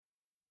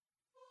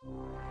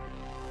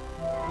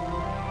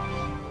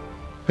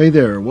Hey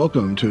there,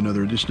 welcome to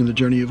another edition of The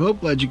Journey of Hope.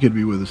 Glad you could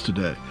be with us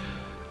today.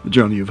 The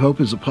Journey of Hope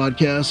is a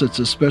podcast that's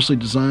especially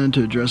designed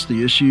to address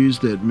the issues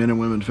that men and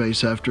women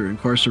face after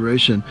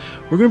incarceration.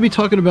 We're going to be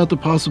talking about the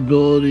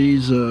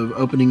possibilities of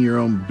opening your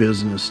own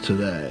business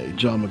today.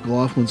 John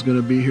McLaughlin's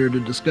going to be here to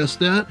discuss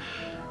that,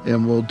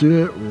 and we'll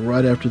do it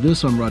right after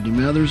this. I'm Rodney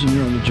Mathers, and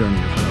you're on The Journey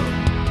of Hope.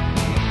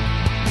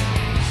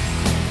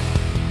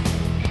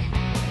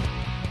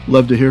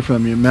 Love to hear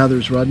from you.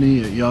 Mathers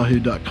Rodney at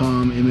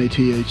yahoo.com,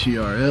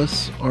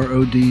 Mathers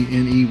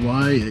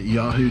Rodney at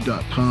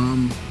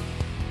yahoo.com.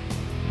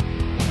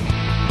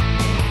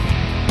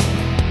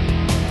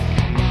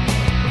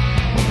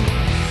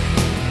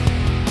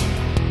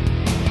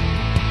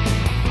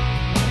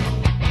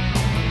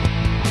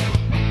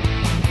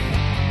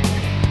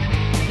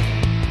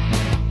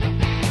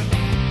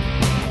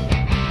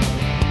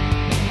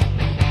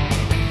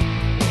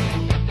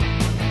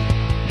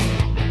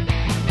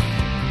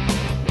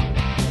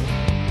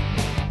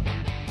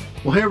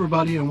 Well, hey,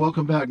 everybody, and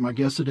welcome back. My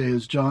guest today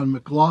is John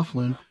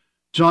McLaughlin.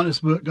 John has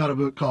got a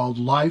book called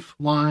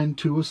Lifeline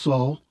to a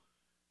Soul,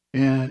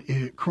 and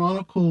it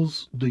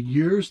chronicles the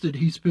years that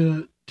he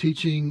spent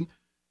teaching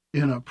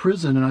in a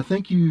prison. And I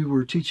think you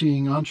were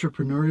teaching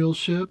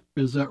entrepreneurship.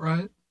 Is that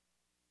right?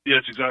 Yeah,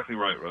 that's exactly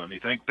right,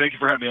 Rodney. Thank you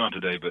for having me on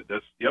today. But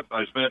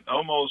I spent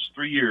almost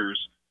 3 years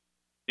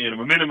in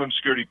a minimum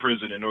security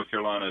prison in North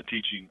Carolina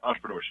teaching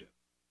entrepreneurship.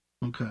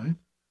 Okay.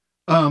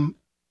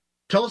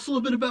 Tell us a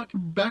little bit about your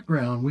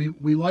background.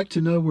 We like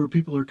to know where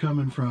people are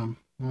coming from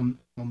on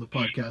the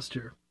podcast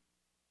here.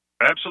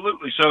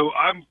 Absolutely. So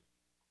I'm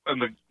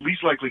the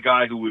least likely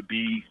guy who would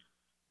we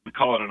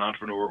call it an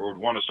entrepreneur or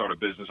would want to start a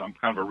business. I'm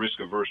kind of a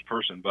risk-averse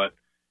person, but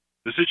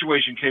the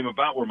situation came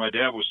about where my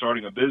dad was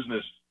starting a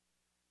business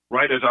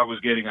right as I was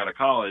getting out of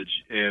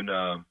college, and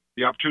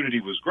the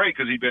opportunity was great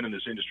because he'd been in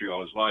this industry all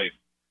his life.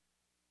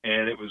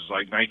 And it was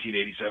like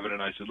 1987,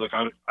 and I said, look,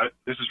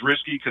 this is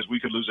risky because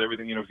we could lose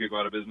everything, if we could go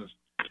out of business.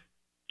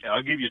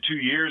 I'll give you 2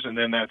 years, and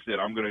then that's it.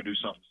 I'm going to do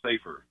something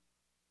safer.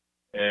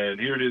 And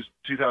here it is,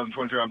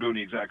 2023. I'm doing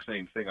the exact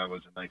same thing I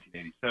was in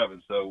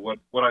 1987. So what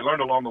I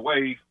learned along the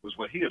way was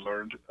what he had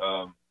learned,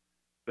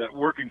 that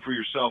working for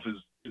yourself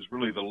is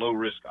really the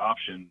low-risk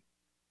option.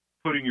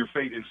 Putting your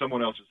fate in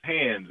someone else's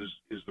hands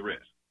is the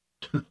risk.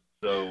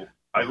 So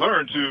I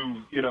learned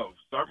to,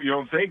 start your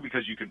own thing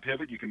because you can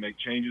pivot, you can make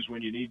changes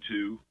when you need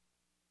to.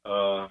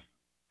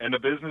 And the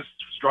business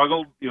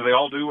struggled. They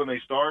all do when they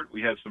start.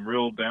 We had some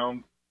real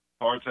down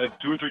parts. I had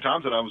 2 or 3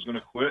 times that I was going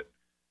to quit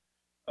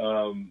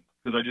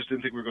because I just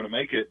didn't think we were going to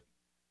make it.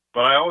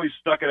 But I always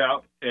stuck it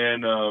out,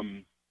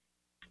 and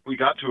we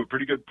got to a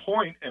pretty good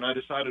point, and I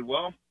decided,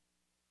 well,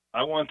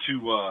 I want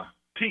to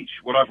teach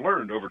what I've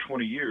learned over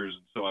 20 years.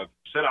 So I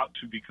set out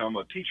to become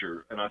a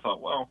teacher, and I thought,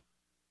 well,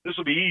 this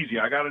will be easy.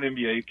 I got an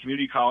MBA.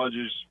 Community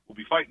colleges will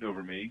be fighting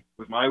over me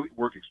with my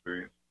work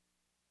experience.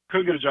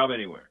 Couldn't get a job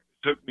anywhere.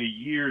 It took me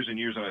years and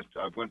years, and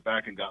I went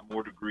back and got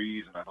more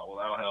degrees, and I thought, well,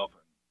 that'll help.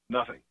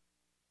 Nothing.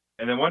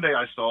 And then one day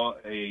I saw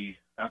a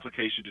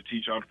application to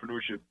teach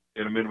entrepreneurship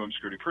in a minimum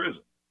security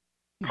prison.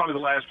 Probably the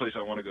last place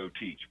I want to go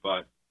teach,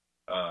 but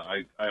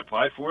I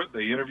applied for it.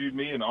 They interviewed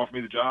me and offered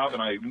me the job,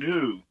 and I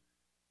knew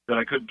that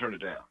I couldn't turn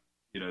it down.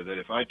 That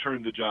if I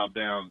turned the job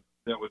down,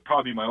 that would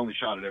probably be my only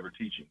shot at ever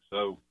teaching.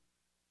 So,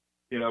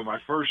 my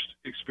first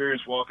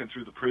experience walking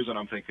through the prison,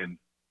 I'm thinking,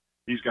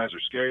 these guys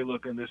are scary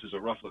looking. This is a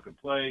rough looking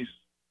place.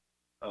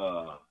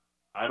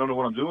 I don't know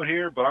what I'm doing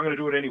here, but I'm going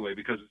to do it anyway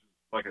because it's,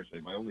 like I say,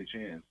 my only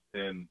chance.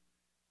 And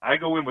I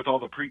go in with all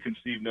the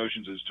preconceived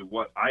notions as to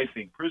what I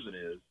think prison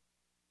is.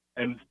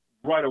 And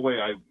right away,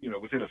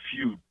 within a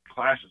few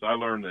classes, I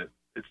learned that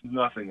it's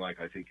nothing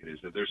like I think it is,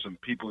 that there's some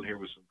people in here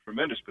with some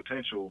tremendous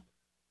potential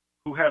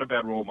who had a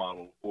bad role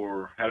model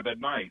or had a bad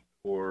night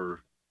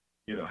or,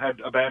 had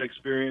a bad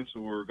experience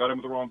or got in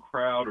with the wrong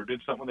crowd or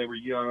did something when they were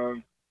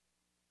young.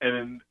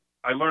 And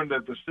I learned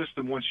that the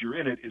system, once you're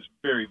in it, is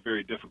very,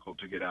 very difficult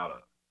to get out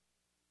of.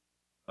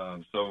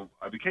 So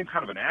I became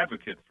kind of an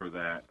advocate for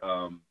that,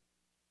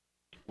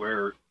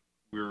 where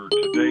we're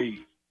today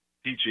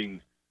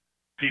teaching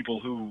people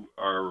who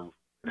are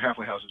in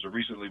halfway houses or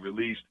recently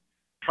released,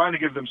 trying to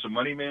give them some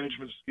money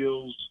management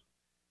skills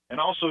and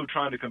also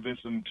trying to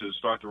convince them to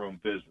start their own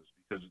business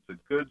because it's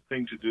a good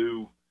thing to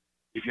do.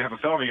 If you have a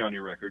felony on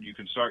your record, you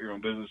can start your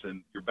own business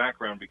and your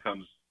background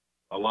becomes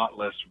a lot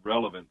less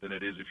relevant than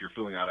it is if you're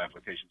filling out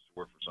applications to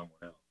work for someone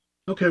else.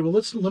 Okay, well,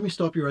 let me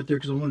stop you right there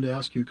because I wanted to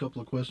ask you a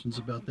couple of questions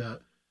about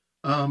that.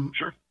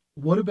 Sure.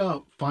 What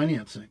about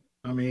financing?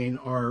 I mean,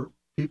 are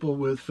people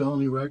with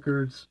felony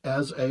records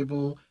as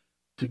able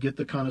to get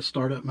the kind of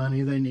startup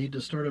money they need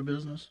to start a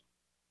business?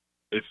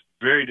 It's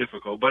very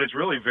difficult, but it's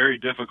really very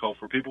difficult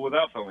for people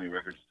without felony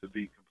records, to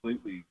be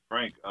completely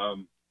frank.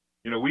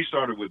 We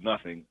started with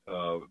nothing,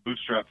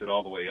 bootstrapped it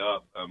all the way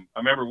up. I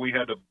remember we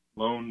had to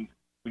loan,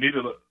 we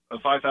needed a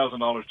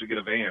 $5,000 to get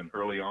a van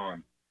early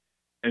on.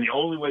 And the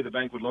only way the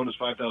bank would loan us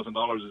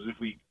 $5,000 is if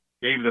we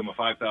gave them a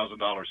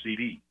 $5,000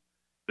 CD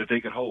that they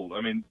could hold.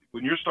 I mean,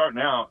 when you're starting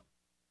out,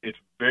 it's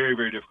very,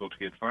 very difficult to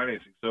get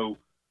financing. So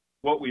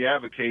what we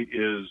advocate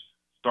is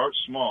start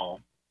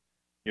small.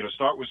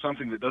 Start with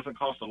something that doesn't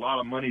cost a lot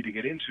of money to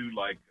get into,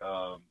 like,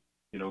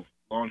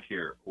 lawn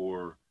care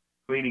or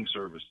cleaning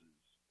services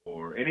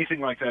or anything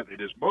like that.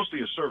 It is mostly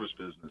a service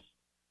business.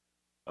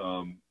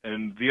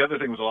 And the other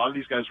thing was a lot of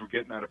these guys were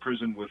getting out of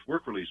prison with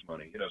work release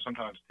money,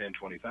 sometimes 10,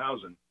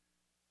 20,000.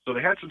 So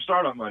they had some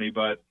startup money,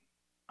 but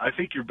I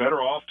think you're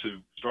better off to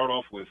start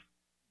off with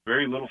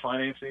very little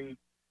financing,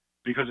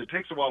 because it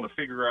takes a while to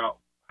figure out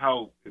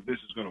how this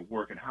is going to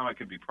work and how it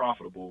can be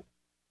profitable.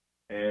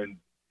 And,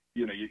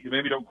 you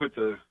maybe don't quit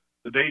the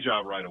day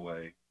job right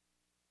away.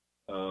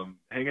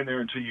 Hang in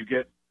there until you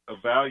get a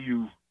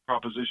value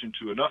proposition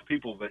to enough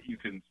people that you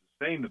can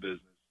sustain the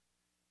business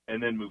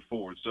and then move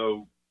forward.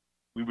 So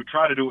we would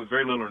try to do it with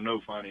very little or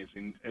no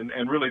financing.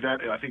 And really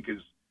that, I think,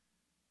 is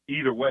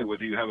either way,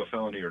 whether you have a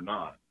felony or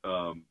not.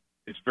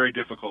 It's very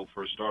difficult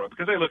for a startup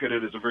because they look at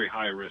it as a very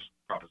high-risk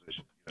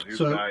proposition. Here's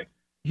a guy.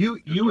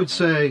 You would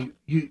say,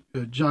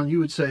 John, you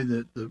would say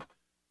that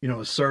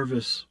a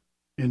service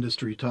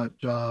industry type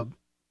job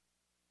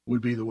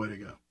would be the way to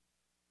go.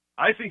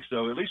 I think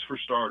so, at least for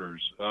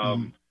starters.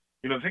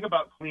 The thing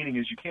about cleaning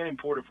is you can't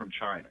import it from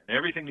China. And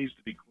everything needs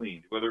to be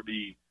cleaned, whether it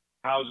be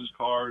houses,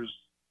 cars,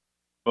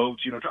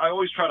 boats. I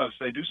always try to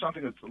say do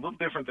something that's a little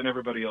different than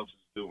everybody else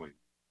is doing.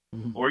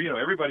 Mm-hmm. Or,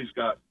 everybody's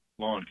got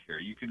lawn care.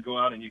 You can go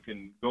out and you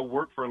can go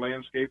work for a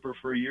landscaper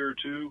for a year or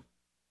two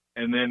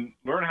and then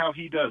learn how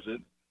he does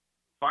it,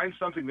 find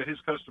something that his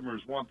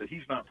customers want that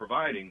he's not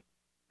providing,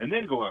 and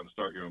then go out and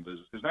start your own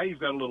business. Because now you've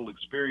got a little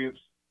experience.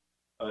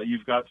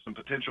 You've got some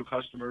potential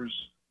customers,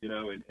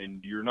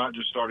 and you're not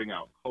just starting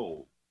out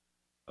cold.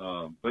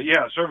 But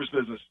yeah, service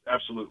business,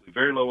 absolutely.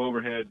 Very low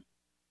overhead,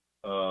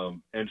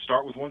 and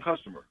start with one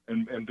customer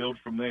and build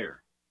from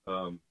there.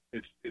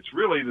 It's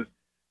really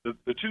the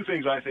two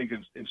things I think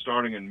in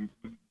starting and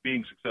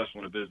being successful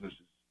in a business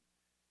is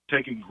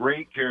taking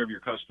great care of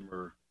your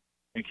customer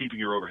and keeping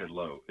your overhead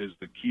low is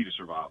the key to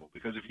survival.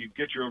 Because if you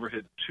get your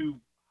overhead too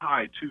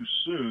high too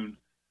soon,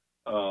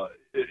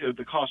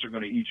 the costs are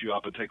going to eat you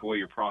up and take away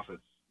your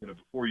profits,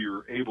 before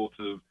you're able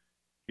to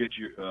get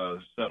you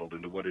settled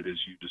into what it is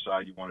you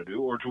decide you want to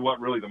do or to what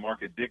really the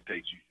market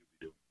dictates you should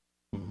be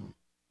doing. Mm-hmm.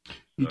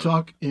 You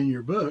talk in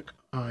your book,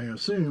 I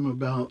assume,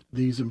 about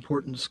these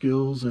important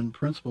skills and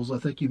principles. I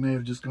think you may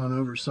have just gone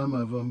over some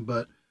of them,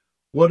 but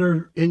what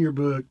are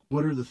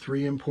the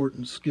 3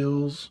 important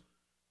skills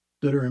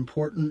that are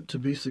important to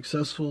be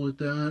successful at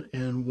that,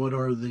 and what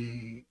are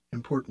the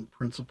important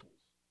principles?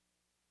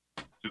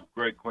 It's a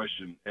great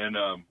question. And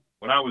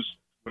what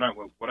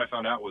I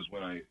found out was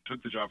when I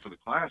took the job for the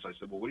class, I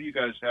said, well, what do you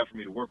guys have for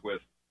me to work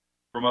with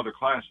from other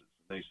classes?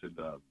 And they said,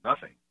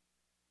 nothing.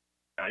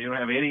 You don't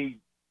have any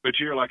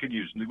material I could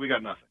use. We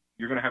got nothing.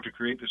 You're going to have to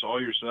create this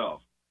all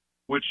yourself,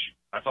 which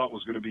I thought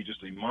was going to be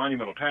just a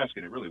monumental task,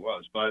 and it really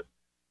was. But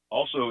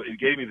also, it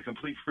gave me the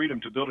complete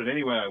freedom to build it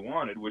any way I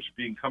wanted, which,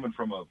 coming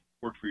from a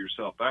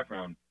work-for-yourself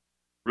background,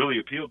 really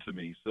appealed to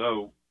me.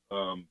 So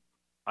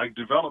I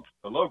developed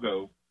a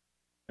logo,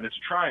 and it's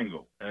a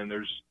triangle, and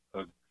there's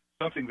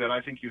something that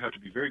I think you have to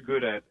be very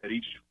good at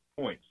each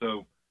point.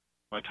 So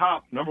my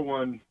top, number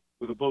one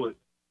with a bullet,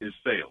 is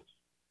sales.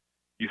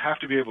 You have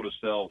to be able to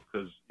sell,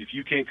 because if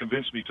you can't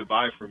convince me to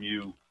buy from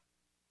you,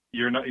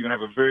 you're going to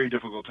have a very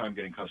difficult time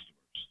getting customers.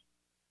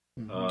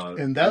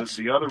 Mm-hmm. And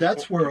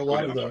that's where a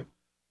lot of the,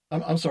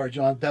 I'm sorry,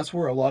 John, that's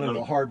where a lot of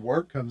the hard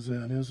work comes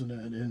in, isn't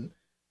it?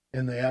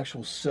 In the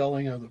actual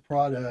selling of the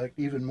product,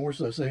 even more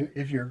so. Say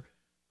if you're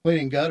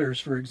cleaning gutters,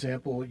 for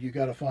example, you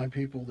got to find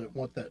people that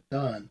want that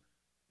done.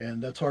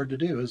 And that's hard to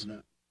do, isn't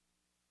it?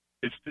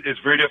 It's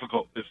very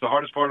difficult. It's the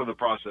hardest part of the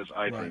process,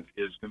 I think,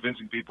 is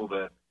convincing people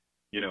that,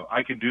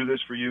 I can do this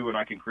for you and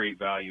I can create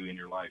value in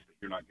your life that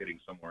you're not getting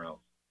somewhere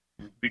else.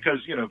 Mm-hmm. Because,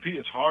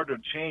 it's hard to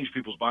change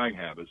people's buying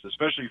habits,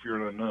 especially if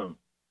you're an unknown.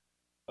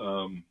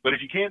 But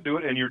if you can't do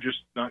it and you're just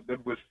not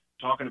good with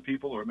talking to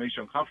people or it makes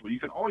you uncomfortable, you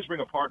can always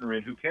bring a partner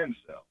in who can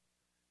sell.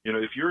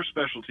 If your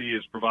specialty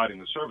is providing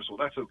the service, well,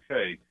 that's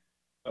okay.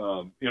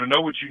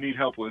 Know what you need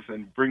help with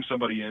and bring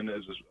somebody in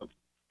as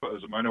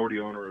a minority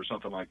owner or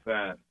something like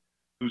that,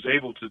 who's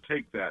able to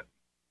take that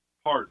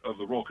part of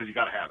the role, because you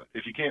got to have it.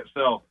 If you can't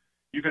sell,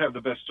 you can have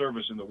the best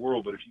service in the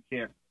world, but if you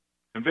can't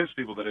convince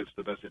people that it's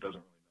the best, it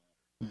doesn't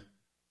really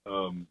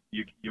matter.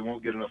 You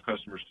won't get enough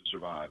customers to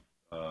survive,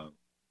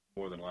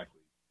 more than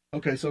likely.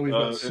 Okay, so we've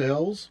got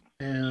sales.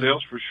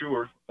 Sales for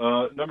sure.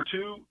 Number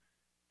 2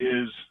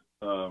 is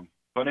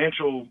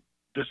financial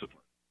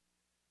discipline,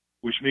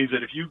 which means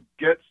that if you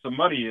get some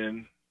money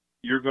in,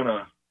 you're going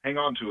to hang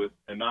on to it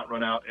and not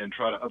run out and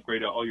try to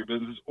upgrade all your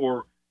businesses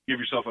or give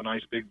yourself a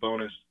nice big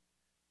bonus,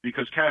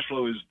 because cash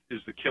flow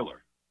is the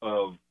killer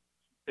of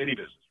any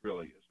business,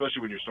 really,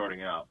 especially when you're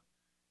starting out.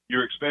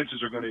 Your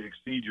expenses are going to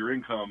exceed your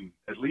income,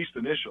 at least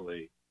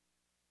initially.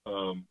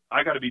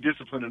 I got to be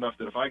disciplined enough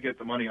that if I get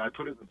the money, I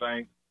put it in the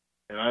bank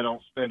and I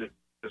don't spend it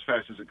as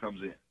fast as it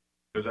comes in,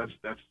 because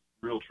that's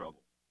real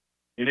trouble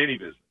in any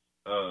business.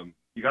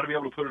 You got to be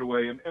able to put it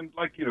away and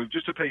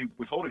just to pay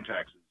withholding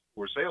taxes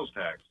or sales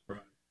tax. Right.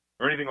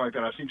 Or anything like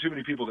that. I've seen too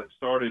many people that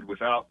started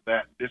without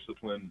that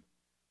discipline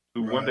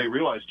who one day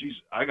realized, geez,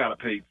 I got to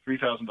pay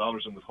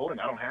 $3,000 in withholding.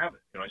 I don't have it.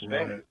 I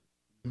spent it.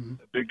 Mm-hmm.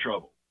 Big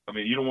trouble. I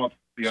mean, you don't want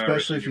the IRS,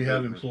 especially if you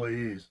have business.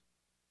 employees.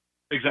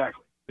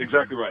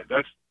 Exactly right.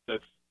 That's.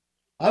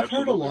 I've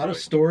heard a lot right. of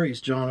stories,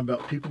 John,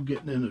 about people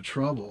getting into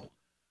trouble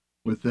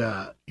with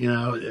that.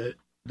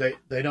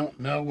 They don't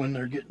know when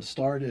they're getting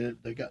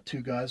started. They got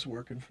two guys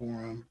working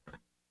for them,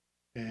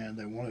 and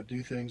they want to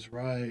do things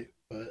right,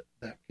 but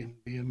that can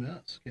be a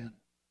mess, can't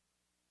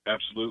it?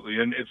 Absolutely,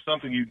 and it's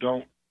something you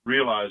don't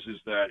realize is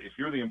that if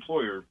you're the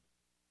employer,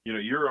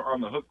 you're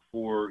on the hook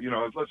for,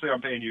 let's say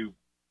I'm paying you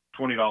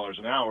 $20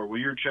 an hour. Well,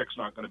 your check's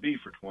not going to be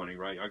for 20,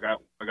 right? I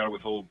got to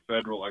withhold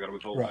federal, I got to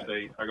withhold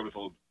state, I got to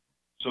withhold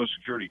Social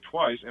Security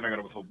twice, and I got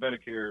to withhold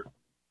Medicare,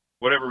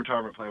 whatever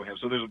retirement plan we have.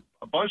 So there's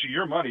a bunch of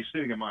your money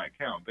sitting in my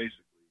account,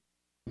 basically,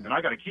 and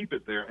I got to keep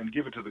it there and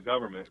give it to the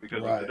government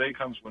because if the day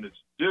comes when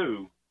it's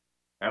due,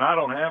 and I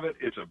don't have it,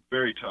 it's a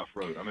very tough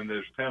road. I mean,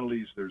 there's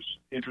penalties, there's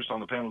interest on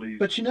the penalties.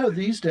 But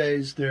these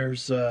days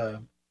there's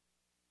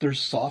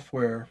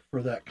software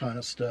for that kind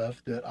of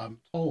stuff that I'm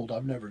told,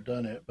 I've never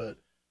done it, but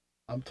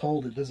I'm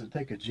told it doesn't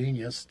take a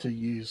genius to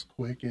use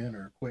Quicken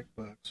or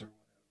QuickBooks or whatever.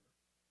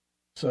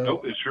 So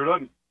nope, it sure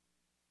doesn't.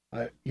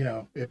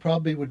 It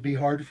probably would be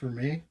hard for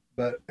me,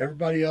 but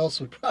everybody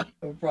else would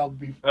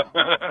probably be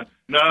fine.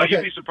 No,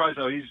 you'd be surprised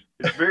how it's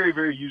very,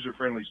 very user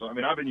friendly. So I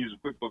mean, I've been using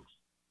QuickBooks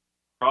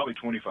probably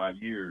 25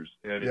 years,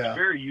 and it's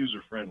very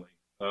user friendly.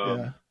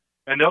 And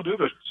they'll do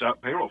the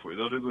payroll for you.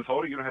 They'll do the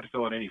withholding. You don't have to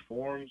fill out any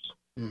forms.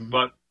 Mm-hmm.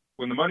 But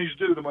when the money's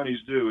due, the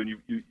money's due, and you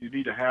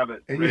need to have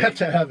it. And ready. You have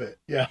to have it.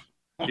 Yeah.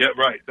 Yeah,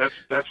 right.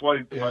 That's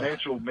why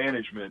financial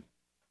management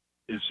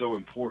is so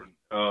important.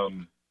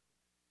 And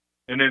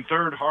then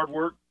third, hard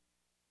work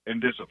and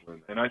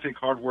discipline. And I think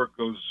hard work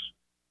is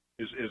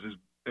as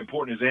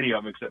important as any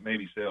of them, except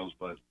maybe sales.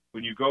 But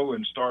when you go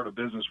and start a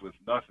business with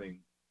nothing,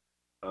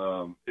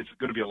 it's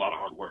going to be a lot of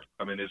hard work.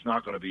 I mean, it's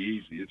not going to be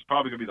easy. It's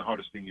probably going to be the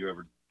hardest thing you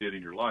ever did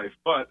in your life,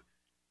 but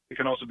it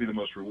can also be the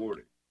most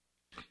rewarding.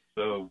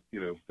 So,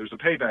 there's a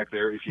payback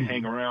there if you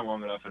hang around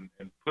long enough and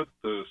put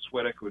the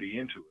sweat equity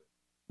into it.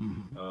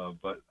 Mm-hmm.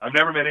 But I've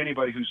never met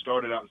anybody who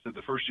started out and said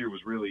the first year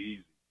was really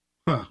easy.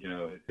 Huh.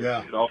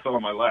 It all fell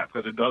on my lap,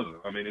 because it doesn't.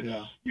 I mean,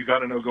 you got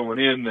to know going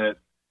in that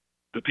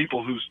the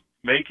people who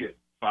make it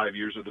 5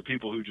 years are the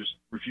people who just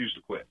refuse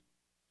to quit.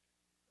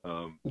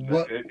 You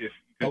have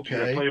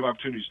plenty of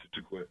opportunities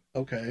to quit.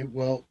 Okay.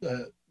 Well,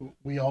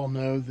 we all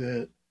know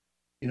that,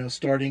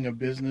 starting a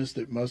business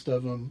that most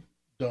of them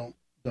don't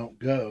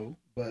go,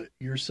 but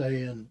you're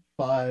saying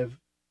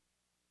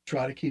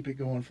try to keep it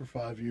going for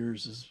 5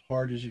 years as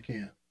hard as you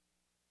can.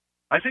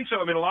 I think so.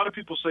 I mean, a lot of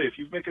people say if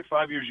you make it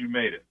 5 years, you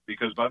made it,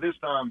 because by this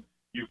time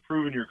you've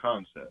proven your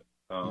concept.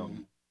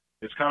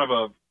 It's kind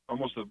of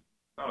almost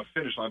not a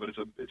finish line, but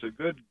it's a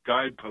good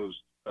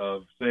guidepost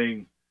of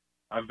saying,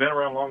 I've been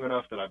around long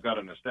enough that I've got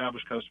an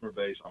established customer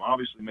base. I'm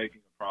obviously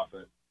making a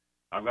profit.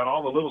 I've got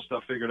all the little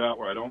stuff figured out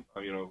where I'm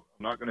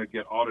not going to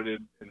get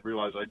audited and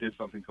realize I did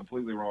something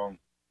completely wrong,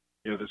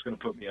 that's going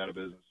to put me out of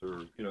business,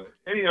 or,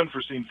 any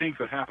unforeseen thing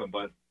could happen.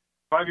 But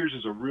 5 years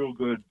is a real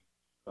good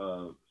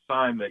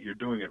sign that you're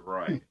doing it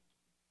right.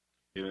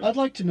 I'd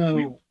like to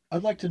know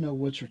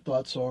what your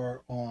thoughts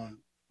are on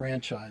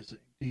franchising.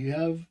 Do you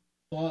have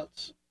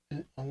thoughts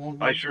along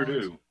those lines?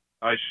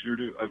 I sure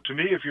do. To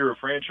me, if you're a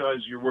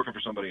franchise, you're working for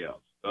somebody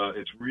else.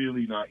 It's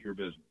really not your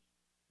business.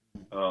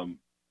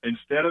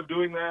 Instead of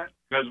doing that,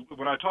 because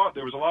when I taught,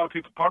 there was a lot of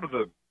people, part of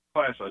the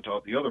class I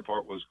taught, the other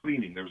part was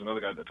cleaning. There was another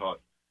guy that taught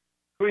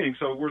cleaning.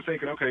 So we're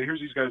thinking, okay, here's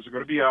these guys that are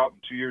going to be out in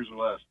 2 years or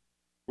less.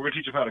 We're going to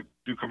teach them how to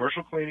do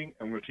commercial cleaning,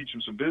 and we're going to teach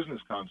them some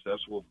business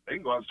concepts. Well, they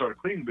can go out and start a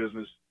cleaning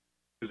business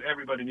because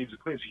everybody needs to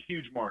clean. It's a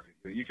huge market.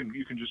 You can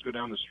just go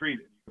down the street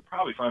and you can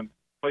probably find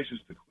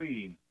places to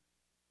clean.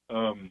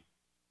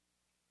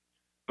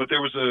 But there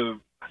was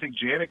I think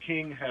Jana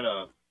King had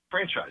a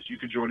franchise. You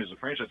could join as a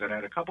franchise, and I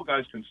had a couple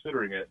guys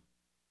considering it.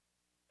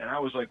 And I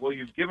was like, well,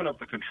 you've given up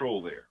the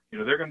control there.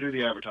 They're going to do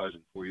the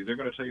advertising for you. They're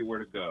going to tell you where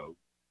to go.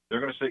 They're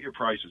going to set your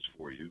prices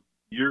for you.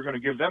 You're going to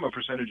give them a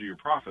percentage of your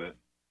profit.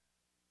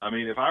 I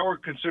mean, if I were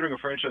considering a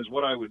franchise,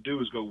 what I would do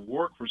is go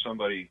work for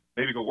somebody,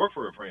 maybe go work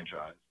for a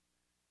franchise,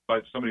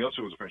 but somebody else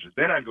who was a franchise.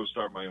 Then I'd go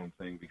start my own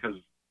thing, because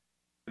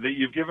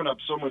you've given up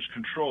so much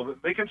control.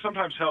 They can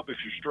sometimes help if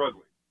you're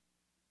struggling.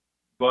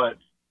 But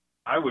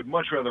I would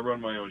much rather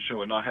run my own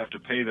show and not have to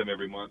pay them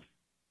every month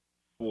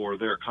for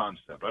their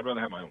concept. I'd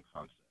rather have my own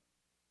concept.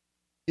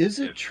 Is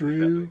it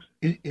true?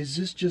 Is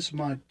this just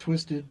my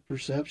twisted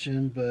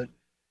perception, but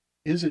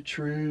is it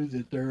true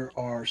that there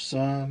are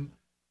some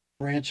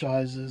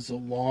franchises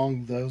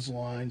along those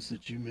lines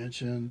that you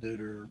mentioned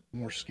that are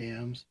more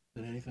scams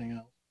than anything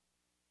else?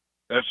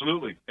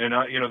 Absolutely. And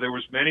there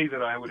was many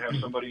that I would have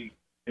somebody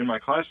in my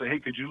class say, hey,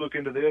 could you look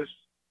into this?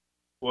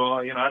 Well,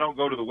 I don't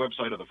go to the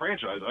website of the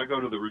franchise. I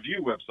go to the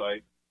review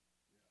website.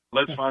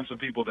 Let's find some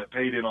people that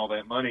paid in all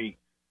that money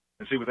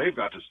and see what they've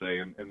got to say.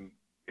 And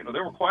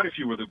there were quite a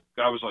few where the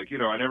guy was like,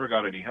 I never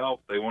got any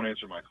help. They won't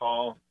answer my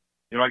call.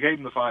 I gave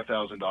them the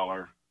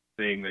 $5,000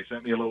 thing. They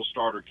sent me a little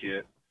starter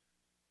kit.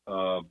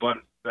 But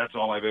that's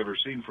all I've ever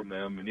seen from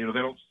them. And, they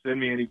don't send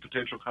me any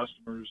potential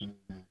customers.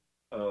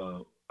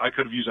 I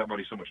could have used that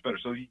money so much better.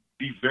 So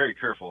be very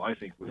careful, I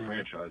think, with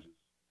franchises,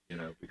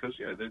 because,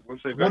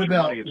 once they've got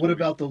what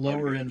about the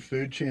lower end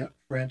food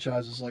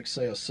franchises, like,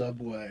 say, a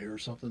Subway or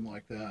something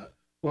like that?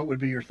 What would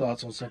be your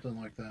thoughts on something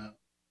like that?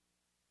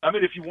 I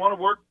mean, if you want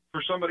to work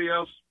for somebody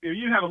else,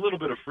 you have a little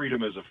bit of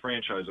freedom as a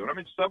franchise owner. I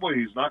mean, Subway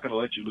is not going to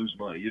let you lose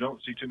money. You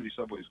don't see too many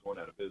Subways going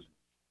out of business.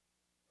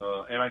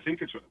 And I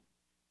think it's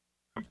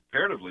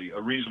comparatively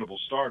a reasonable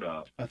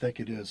startup. I think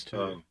it is,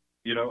 too.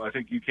 I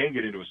think you can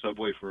get into a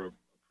Subway for a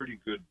pretty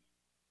good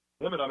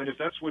limit. I mean, if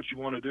that's what you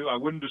want to do, I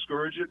wouldn't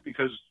discourage it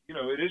because,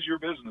 it is your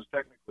business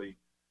technically.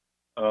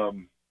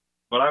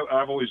 But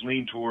I've always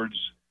leaned towards,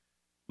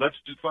 let's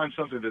just find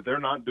something that they're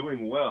not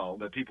doing well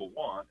that people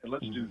want, and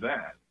let's do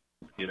that,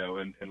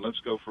 and let's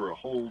go for a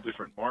whole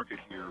different market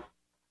here.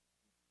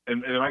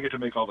 And I get to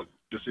make all the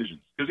decisions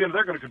because,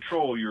 they're going to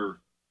control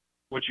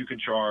what you can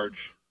charge.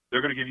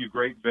 They're going to give you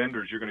great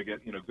vendors. You're going to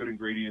get, good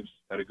ingredients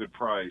at a good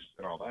price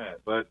and all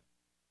that. But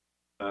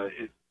I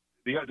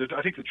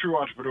think the true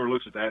entrepreneur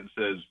looks at that and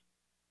says,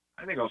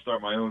 I think I'll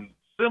start my own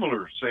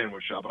similar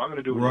sandwich shop, and I'm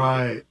going to do it.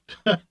 Right.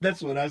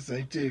 That's what I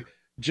say, too.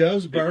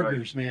 Joe's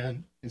Burgers,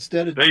 man.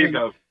 Instead of you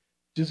go.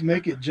 Just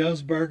make it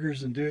Joe's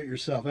Burgers and do it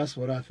yourself. That's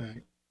what I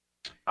think.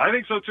 I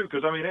think so, too,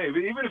 because, I mean, hey,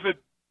 even if it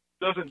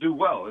doesn't do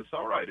well, it's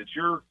all right. It's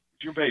your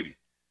baby.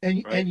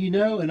 And, right?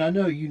 And I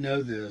know you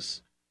know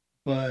this,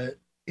 but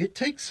it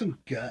takes some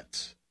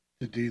guts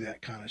to do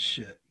that kind of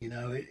shit.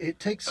 It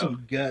takes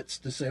some guts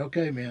to say,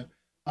 okay, man,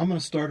 I'm going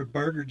to start a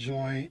burger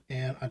joint,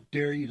 and I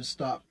dare you to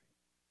stop me.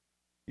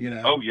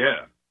 Oh,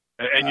 yeah.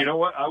 And you know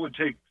what? I would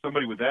take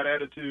somebody with that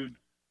attitude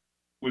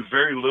with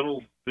very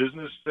little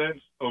business sense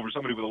over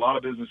somebody with a lot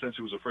of business sense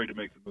who was afraid to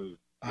make the move.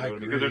 I agree.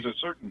 Because there's a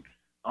certain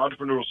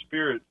entrepreneurial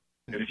spirit,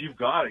 and if you've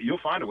got it, you'll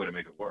find a way to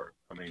make it work.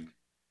 I mean,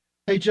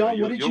 hey,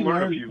 John, what did you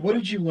learn? What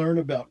did you learn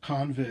about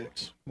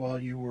convicts while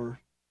you were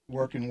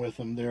working with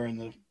them there in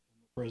the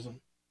prison?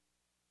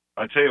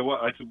 I tell you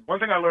what, one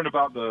thing I learned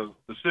about the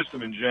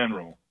system in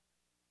general,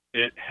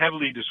 it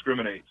heavily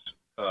discriminates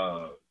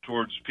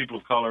towards people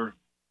of color,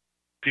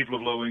 people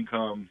of low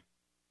income,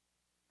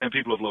 and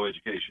people of low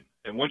education.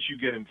 And once you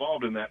get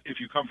involved in that,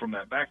 if you come from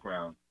that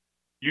background,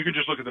 you can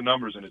just look at the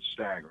numbers and it's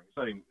staggering. It's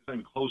not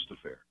even close to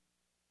fair.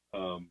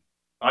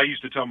 I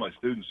used to tell my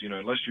students,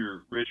 unless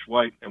you're rich,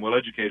 white, and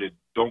well-educated,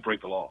 don't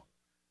break the law,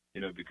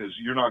 because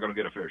you're not going to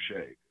get a fair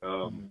shake.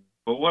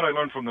 But what I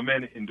learned from the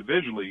men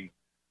individually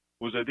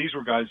was that these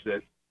were guys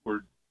that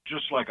were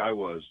just like I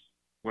was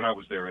when I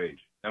was their age.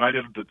 And I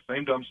did the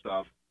same dumb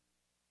stuff.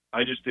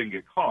 I just didn't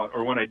get caught.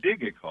 Or when I did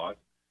get caught,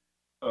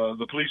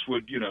 the police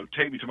would,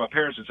 take me to my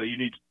parents and say, you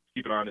need to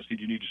keep an eye on this kid.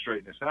 You need to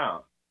straighten this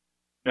out.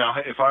 Now,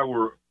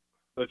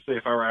 let's say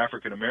if I were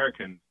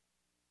African-American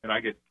and I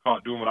get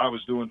caught doing what I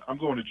was doing, I'm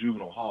going to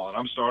juvenile hall, and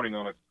I'm starting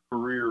on a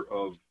career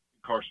of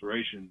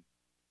incarceration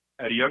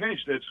at a young age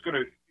that's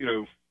going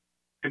to,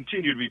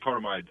 continue to be part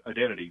of my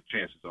identity,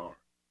 chances are.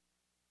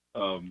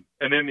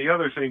 And then the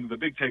other thing, the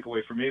big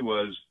takeaway for me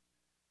was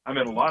I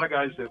met a lot of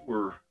guys that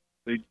were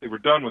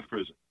done with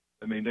prison.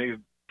 I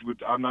mean,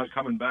 I'm not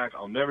coming back.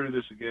 I'll never do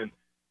this again.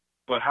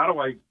 But how do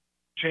I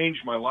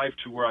change my life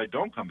to where I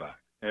don't come back?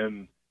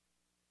 And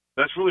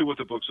that's really what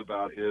the book's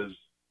about is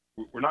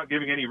we're not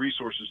giving any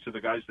resources to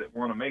the guys that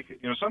want to make it.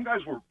 Some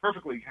guys were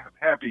perfectly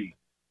happy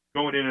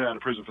going in and out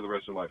of prison for the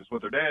rest of their life. It's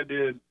what their dad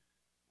did,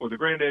 or their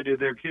granddad did.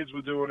 Their kids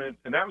were doing it,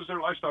 and that was their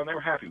lifestyle, and they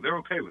were happy. They were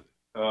okay with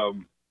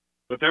it.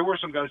 But there were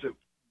some guys that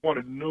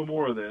wanted no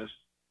more of this.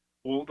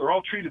 Well, they're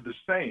all treated the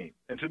same.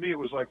 And to me, it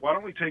was like, why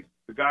don't we take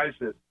the guys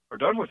that are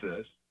done with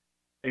this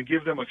and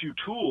give them a few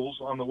tools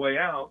on the way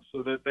out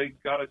so that they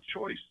got a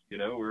choice,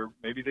 or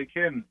maybe they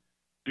can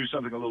do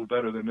something a little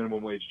better than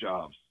minimum wage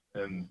jobs.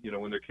 And,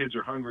 when their kids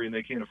are hungry and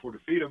they can't afford to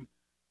feed them,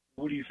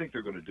 what do you think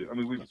they're going to do? I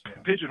mean, we've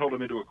pigeonholed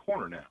them into a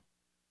corner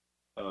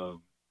now.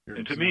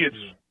 And to me,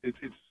 it's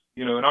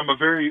and I'm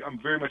very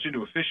much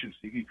into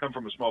efficiency. You come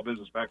from a small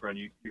business background,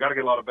 you got to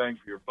get a lot of bang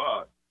for your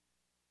buck.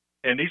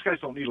 And these guys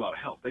don't need a lot of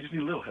help. They just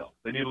need a little help.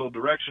 They need a little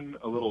direction,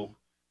 a little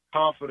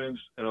confidence,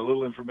 and a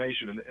little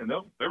information, and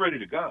they're ready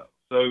to go.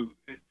 So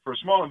for a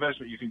small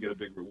investment, you can get a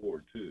big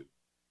reward too.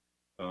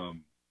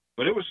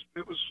 But it was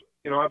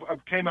I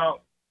came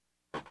out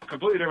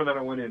completely different than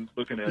I went in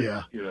looking at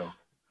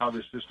how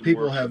this system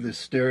People works. have this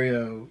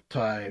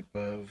stereotype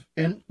of,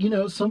 and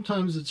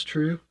sometimes it's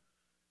true.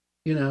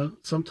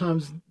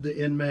 Sometimes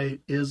the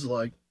inmate is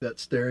like that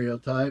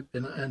stereotype.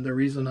 And the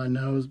reason I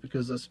know is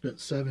because I spent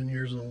 7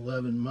 years and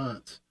 11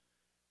 months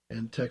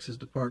in Texas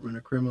Department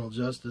of Criminal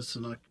Justice.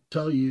 And I can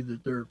tell you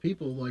that there are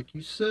people, like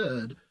you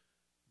said,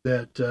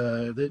 that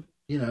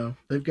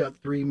they've got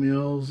 3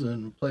 meals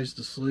and a place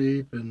to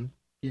sleep, and,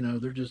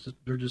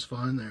 they're just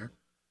fine there.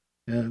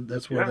 And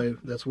that's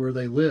where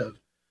they live.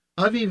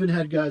 I've even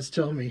had guys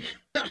tell me,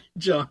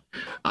 John,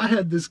 I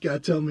had this guy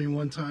tell me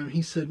one time,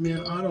 he said,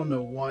 man, I don't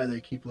know why they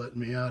keep letting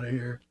me out of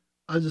here.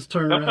 I just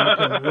turned around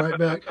and come right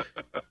back.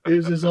 It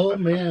was this old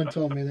man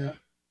told me that.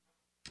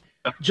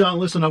 John,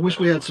 listen, I wish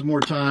we had some more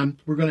time.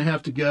 We're going to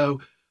have to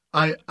go.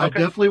 I Okay.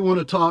 definitely want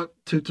to talk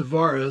to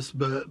Tavares,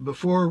 but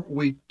before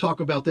we talk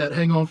about that,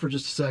 hang on for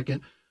just a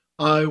second.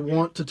 I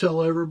want to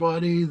tell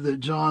everybody that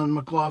John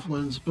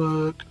McLaughlin's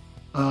book,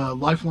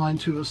 Lifeline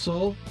to a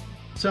Soul,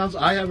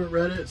 I haven't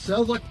read it.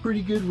 Sounds like a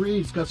pretty good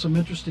read. It's got some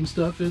interesting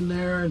stuff in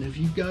there. And if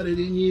you've got it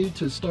in you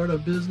to start a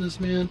business,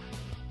 man,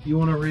 you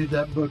want to read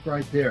that book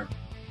right there.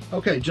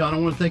 Okay, John, I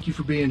want to thank you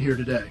for being here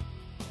today.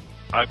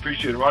 I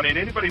appreciate it, Rodney. And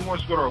anybody who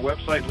wants to go to our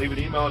website and leave an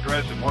email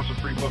address and wants a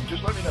free book,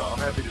 just let me know. I'm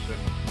happy to send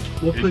it.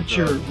 We'll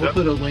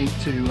put a link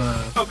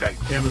to Okay.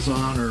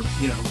 Amazon, or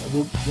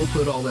we'll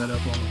put all that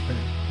up on the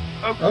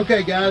page.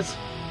 Okay, guys,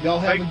 y'all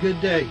have a good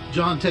day.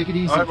 John, take it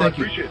easy. All right, Thank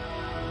you. I appreciate it.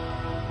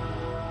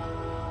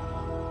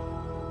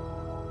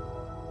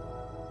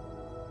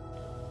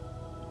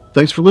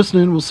 Thanks for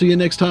listening. We'll see you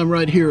next time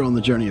right here on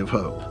The Journey of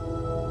Hope.